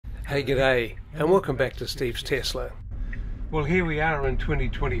Hey, g'day, and welcome back to Steve's Tesla. Well, here we are in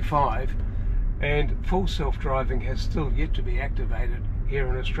 2025, and full self-driving has still yet to be activated here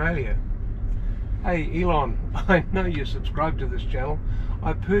in Australia. Hey Elon, I know you subscribed to this channel.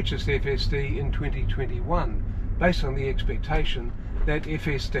 I purchased FSD in 2021 based on the expectation that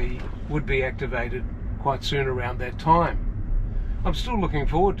FSD would be activated quite soon around that time. I'm still looking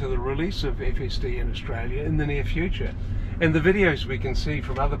forward to the release of FSD in Australia in the near future, and the videos we can see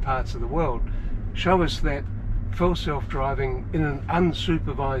from other parts of the world show us that full self-driving in an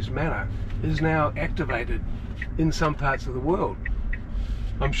unsupervised manner is now activated in some parts of the world.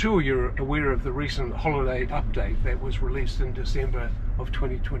 I'm sure you're aware of the recent holiday update that was released in December of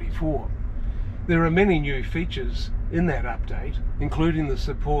 2024. There are many new features in that update, including the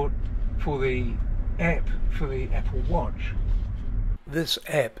support for the app for the Apple Watch. This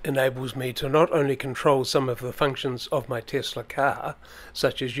app enables me to not only control some of the functions of my Tesla car,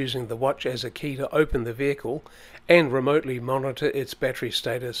 such as using the watch as a key to open the vehicle and remotely monitor its battery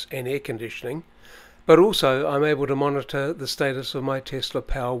status and air conditioning, but also I'm able to monitor the status of my Tesla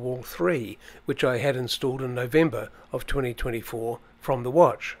Powerwall 3, which I had installed in November of 2024 from the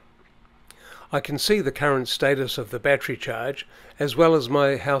watch. I can see the current status of the battery charge, as well as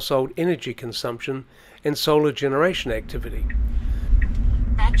my household energy consumption and solar generation activity.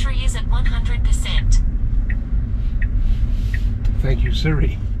 Battery is at 100%. Thank you,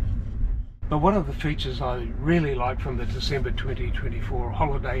 Siri. But one of the features I really like from the December 2024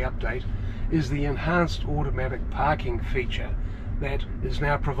 holiday update is the enhanced automatic parking feature that is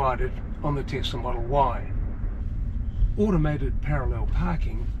now provided on the Tesla Model Y. Automated parallel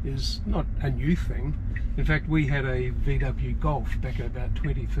parking is not a new thing. In fact, we had a VW Golf back in about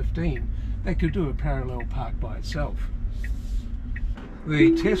 2015 that could do a parallel park by itself.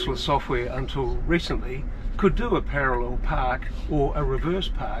 The Tesla software until recently could do a parallel park or a reverse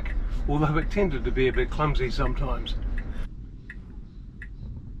park, although it tended to be a bit clumsy sometimes.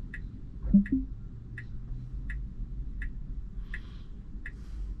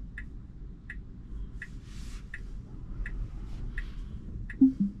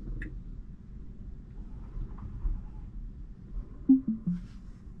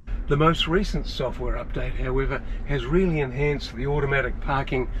 The most recent software update, however, has really enhanced the automatic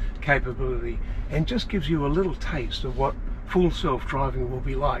parking capability and just gives you a little taste of what full self-driving will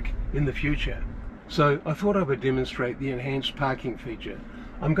be like in the future. So I thought I would demonstrate the enhanced parking feature.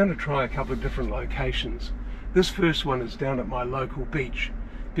 I'm going to try a couple of different locations. This first one is down at my local beach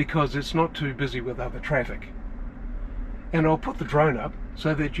because it's not too busy with other traffic. And I'll put the drone up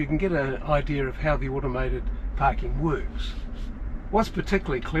so that you can get an idea of how the automated parking works. What's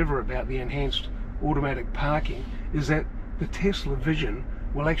particularly clever about the enhanced automatic parking is that the Tesla Vision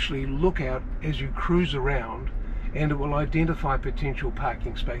will actually look out as you cruise around, and it will identify potential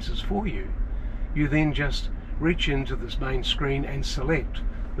parking spaces for you. You then just reach into this main screen and select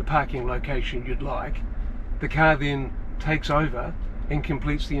the parking location you'd like. The car then takes over and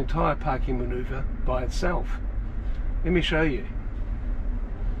completes the entire parking maneuver by itself. Let me show you.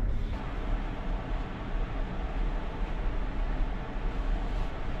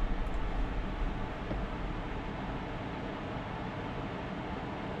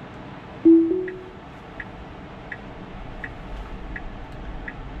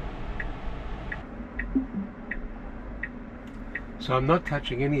 So I'm not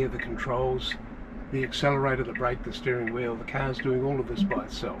touching any of the controls, the accelerator, the brake, the steering wheel. The car's doing all of this by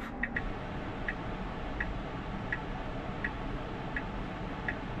itself.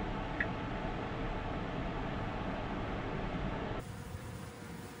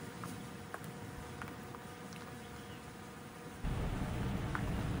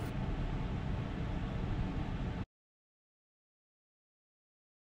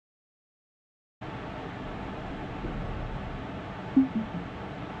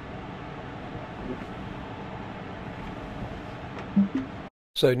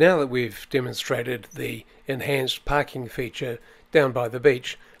 So now that we've demonstrated the enhanced parking feature down by the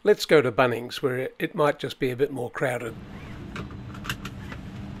beach, let's go to Bunnings, where it might just be a bit more crowded.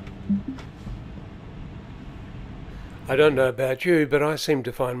 I don't know about you, but I seem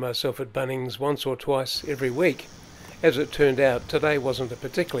to find myself at Bunnings once or twice every week. As it turned out, today wasn't a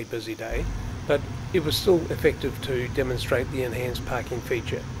particularly busy day, but it was still effective to demonstrate the enhanced parking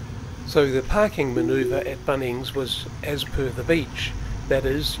feature. So the parking manoeuvre at Bunnings was as per the beach. That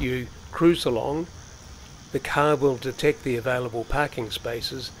is, you cruise along, the car will detect the available parking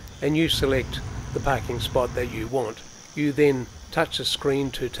spaces, and you select the parking spot that you want. You then touch the screen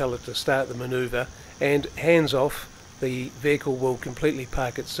to tell it to start the manoeuvre, and hands off, the vehicle will completely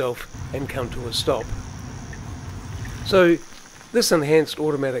park itself and come to a stop. So This enhanced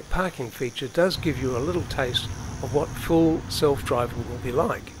automatic parking feature does give you a little taste of what full self-driving will be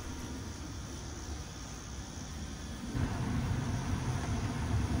like.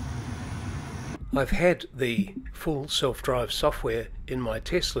 I've had the full self-drive software in my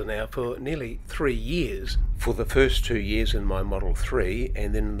Tesla now for nearly 3 years. For the first 2 years in my Model 3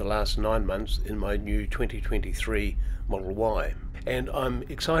 and then in the last 9 months in my new 2023 Model Y. And I'm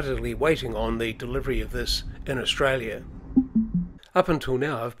excitedly waiting on the delivery of this in Australia. Up until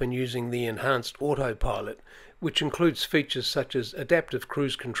now I've been using the enhanced autopilot, which includes features such as adaptive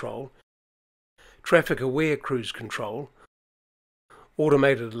cruise control, traffic-aware cruise control,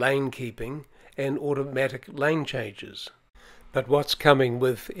 automated lane keeping, and automatic lane changes. But what's coming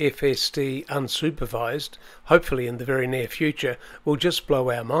with FSD unsupervised, hopefully in the very near future, will just blow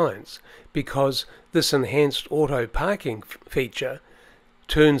our minds, because this enhanced auto parking feature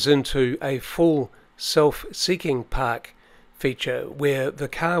turns into a full self-seeking park feature where the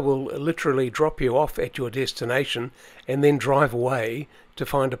car will literally drop you off at your destination and then drive away to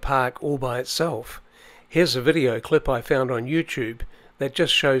find a park all by itself. Here's a video clip I found on YouTube that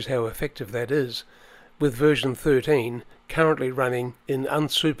just shows how effective that is, with version 13 currently running in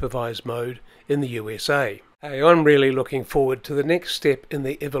unsupervised mode in the USA. Hey, I'm really looking forward to the next step in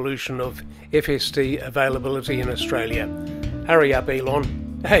the evolution of FSD availability in Australia. Hurry up,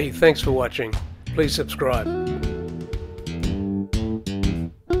 Elon. Hey, thanks for watching. Please subscribe.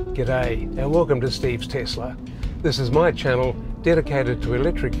 G'day and welcome to Steve's Tesla. This is my channel dedicated to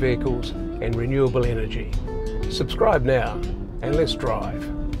electric vehicles and renewable energy. Subscribe now and let's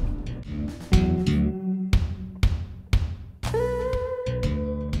drive.